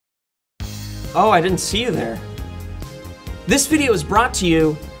Oh, I didn't see you there. This video is brought to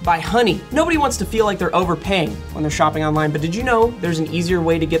you by Honey. Nobody wants to feel like they're overpaying when they're shopping online, but did you know there's an easier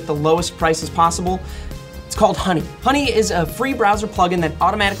way to get the lowest prices possible? It's called Honey. Honey is a free browser plugin that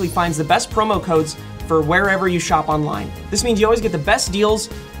automatically finds the best promo codes for wherever you shop online. This means you always get the best deals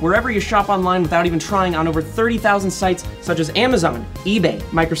wherever you shop online without even trying on over 30,000 sites such as Amazon, eBay,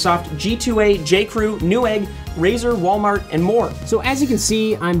 Microsoft, G2A, J.Crew, Newegg, Razer, Walmart, and more. So as you can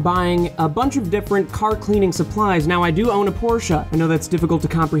see, I'm buying a bunch of different car cleaning supplies. Now I do own a Porsche. I know that's difficult to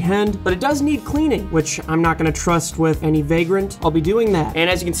comprehend, but it does need cleaning, which I'm not gonna trust with any vagrant. I'll be doing that. And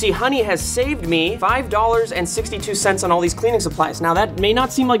as you can see, Honey has saved me $5.62 on all these cleaning supplies. Now that may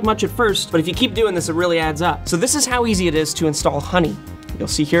not seem like much at first, but if you keep doing this, it really adds up. So this is how easy it is to install Honey. You'll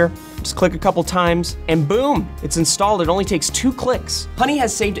see here, just click a couple times and boom, it's installed. It only takes 2 clicks. Honey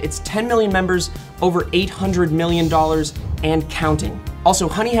has saved its 10 million members over $800 million and counting. Also,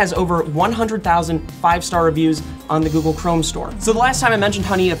 Honey has over 100,000 5-star reviews on the Google Chrome store. So the last time I mentioned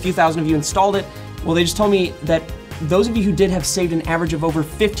Honey, a few thousand of you installed it. Well, they just told me that those of you who did have saved an average of over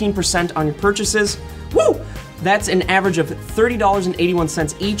 15% on your purchases. Woo! That's an average of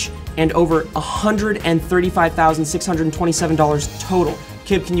 $30.81 each and over $135,627 total.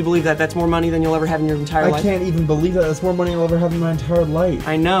 Kib, can you believe that? That's more money than you'll ever have in your entire life. I can't even believe that. That's more money I'll ever have in my entire life.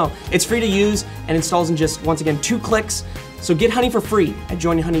 I know. It's free to use and installs in just, once again, 2 clicks. So get Honey for free at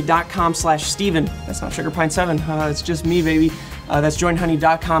joinhoney.com/Steven. That's not Sugar Pine 7. It's just me, baby. That's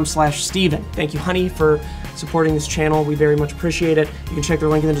joinhoney.com/Steven. Thank you, Honey, for supporting this channel. We very much appreciate it. You can check their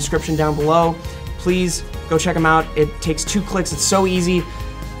link in the description down below. Please go check them out. It takes 2 clicks. It's so easy.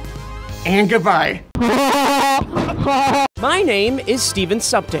 And goodbye. My name is Steven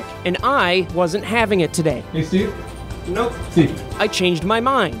Suptic, and I wasn't having it today. Hey, Steve? Nope. Steve. I changed my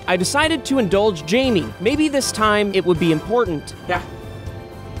mind. I decided to indulge Jamie. Maybe this time it would be important. Yeah.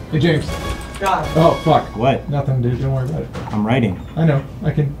 Hey, James. God. Oh, fuck. What? Nothing, dude. Don't worry about it. I'm writing. I know. I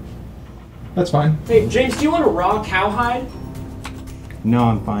can... That's fine. Hey, James, do you want a raw cowhide? No,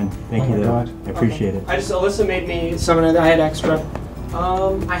 I'm fine. Thank you, my though. God. I appreciate it. Alyssa made me some, and I had extra.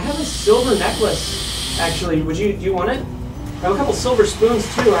 I have a silver necklace, actually. Do you want it? I have a couple silver spoons,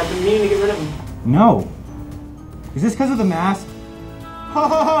 too. I've been meaning to get rid of them. No. Is this because of the mask? Ho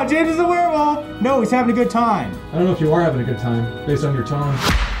ho ho, James is a werewolf! No, he's having a good time. I don't know if you are having a good time, based on your tone.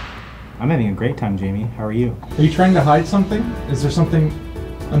 I'm having a great time, Jamie. How are you? Are you trying to hide something? Is there something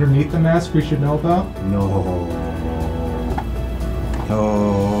underneath the mask we should know about? No.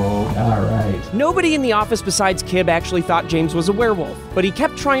 No. Alright. Nobody in the office besides Kib actually thought James was a werewolf, but he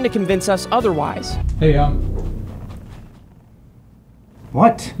kept trying to convince us otherwise. Hey,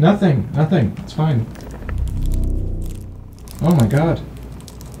 What? Nothing. It's fine. Oh my god.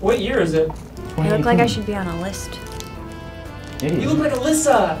 What year is it? I look like I should be on a list. You look like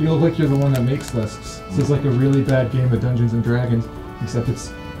Alyssa! You look like you're the one that makes lists. This is like a really bad game of Dungeons and Dragons, except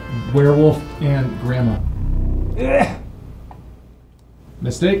it's werewolf and grandma. Ugh.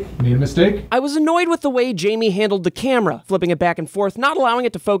 Mistake? Need a mistake? I was annoyed with the way Jamie handled the camera, flipping it back and forth, not allowing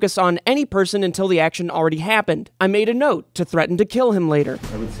it to focus on any person until the action already happened. I made a note to threaten to kill him later.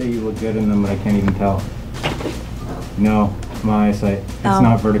 I would say you look good in them, but I can't even tell. No, my eyesight. It's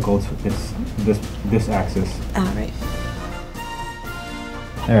not vertical, it's this axis. Alright.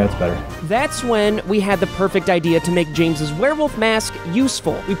 There, that's better. That's when we had the perfect idea to make James's werewolf mask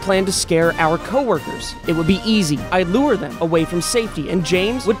useful. We planned to scare our coworkers. It would be easy. I'd lure them away from safety, and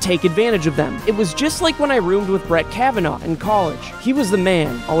James would take advantage of them. It was just like when I roomed with Brett Kavanaugh in college. He was the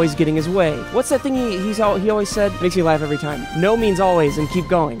man, always getting his way. What's that thing he always said? Makes me laugh every time. No means always, and keep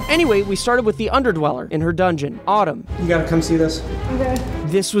going. Anyway, we started with the underdweller in her dungeon, Autumn. You gotta come see this. Okay.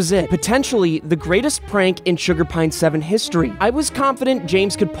 This was it. Potentially the greatest prank in Sugar Pine 7 history. I was confident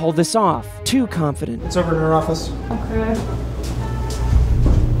James could pull this off. Too confident. It's over in her office. Okay.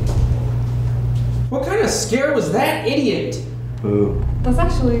 What kind of scare was that, idiot? Boo. That's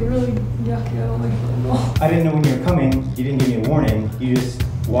actually really yucky. I don't like it. I didn't know when you were coming. You didn't give me a warning. You just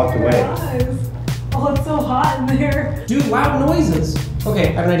walked away. Guys. Oh, it's so hot in there. Dude, loud noises. Okay,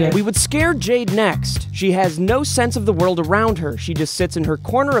 I have an idea. We would scare Jade next. She has no sense of the world around her. She just sits in her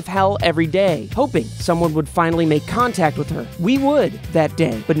corner of hell every day, hoping someone would finally make contact with her. We would that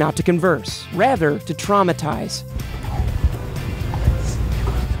day, but not to converse, rather to traumatize.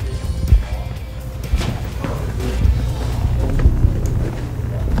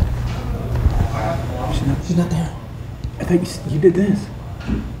 She's not there. I thought you did this.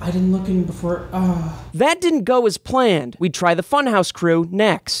 I didn't look in before. That didn't go as planned. We'd try the Funhouse crew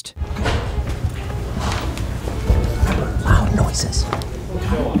next. Loud noises.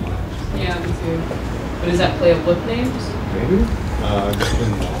 Yeah, me too. But is that play of book names? Maybe?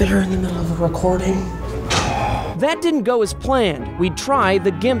 They're in the middle of a recording. That didn't go as planned. We'd try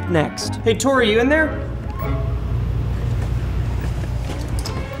the GIMP next. Hey, Tori, you in there?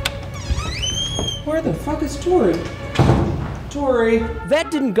 Where the fuck is Tori? Tori. That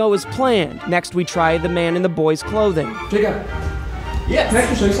didn't go as planned. Next, we try the man in the boy's clothing. Jacob. Yes. Can I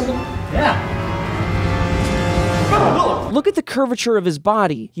actually show you something? Yeah. Look at the curvature of his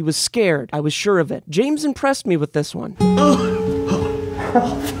body. He was scared. I was sure of it. James impressed me with this one.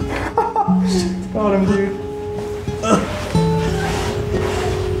 Got him, dude.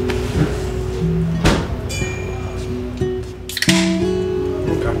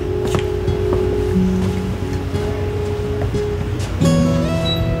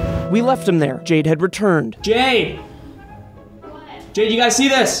 We left him there. Jade had returned. Jade! What? Jade, you guys see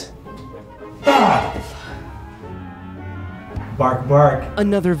this? Bark, bark.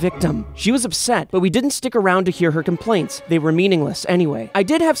 Another victim. She was upset, but we didn't stick around to hear her complaints. They were meaningless anyway. I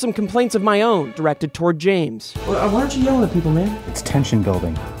did have some complaints of my own, directed toward James. Why aren't you yelling at people, man? It's tension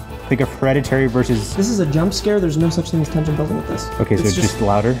building. Think of Hereditary versus... This is a jump scare. There's no such thing as tension building with this. Okay, so it's just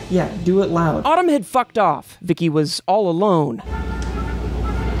louder? Yeah, do it loud. Autumn had fucked off. Vicky was all alone.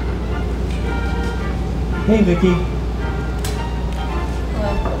 Hey, Vicky.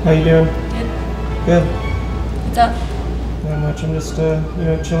 Hello. How you doing? Good. Good. What's up? Not much. I'm just,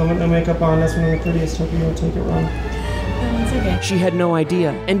 chilling with no makeup on. That's one of the prettiest. Hope you don't take it wrong. No, it's okay. She had no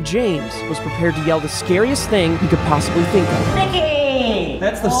idea, and James was prepared to yell the scariest thing he could possibly think of. Vicky!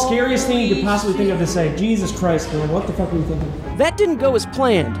 That's the scariest thing you could possibly think of to say. Jesus Christ, man. What the fuck were you thinking? That didn't go as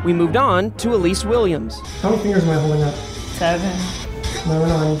planned. We moved on to Elise Williams. How many fingers am I holding up? 7. No, I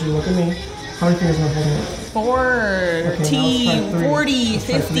need you to look at me. How many fingers am I holding up? 40, Okay, 40,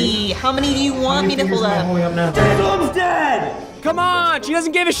 50. How many do you want me to hold Am I up? holding up now? Mom's dead! Come on, she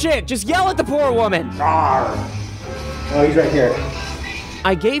doesn't give a shit. Just yell at the poor woman. Oh, he's right here.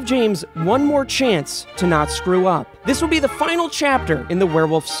 I gave James one more chance to not screw up. This will be the final chapter in the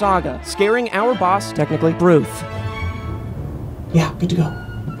werewolf saga, scaring our boss, technically, Ruth. Yeah, good to go.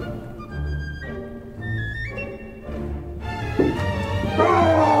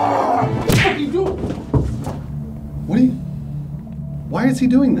 What are you doing? What are you... Why is he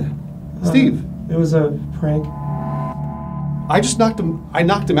doing that? Steve. It was a prank. I just knocked him... I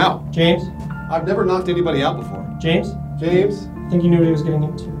knocked him out. James? I've never knocked anybody out before. James? James? I think you knew what he was getting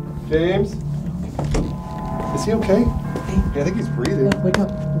into. James? Is he okay? Yeah, I think he's breathing. Yeah, wake up.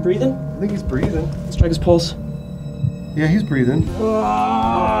 You breathing? I think he's breathing. Strike his pulse. Yeah, he's breathing.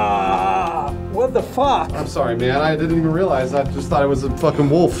 What the fuck? I'm sorry, man. I didn't even realize. I just thought it was a fucking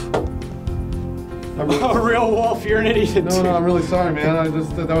wolf. A real wolf, you're an idiot. No, I'm really sorry, man.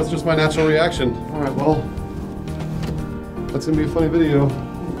 That was just my natural reaction. All right, well, that's gonna be a funny video.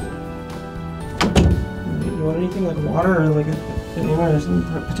 You want anything like water or like a banana or some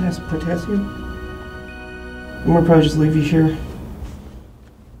potassium? I'm gonna probably just leave you here.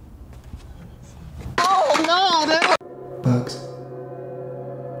 Oh no, dude! Bugs.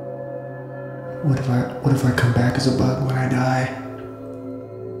 What if I come back as a bug when I die?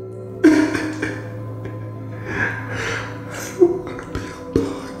 I don't wanna be a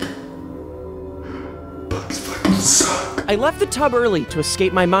bug. Bugs fucking suck. I left the tub early to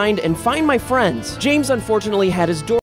escape my mind and find my friends. James unfortunately had his door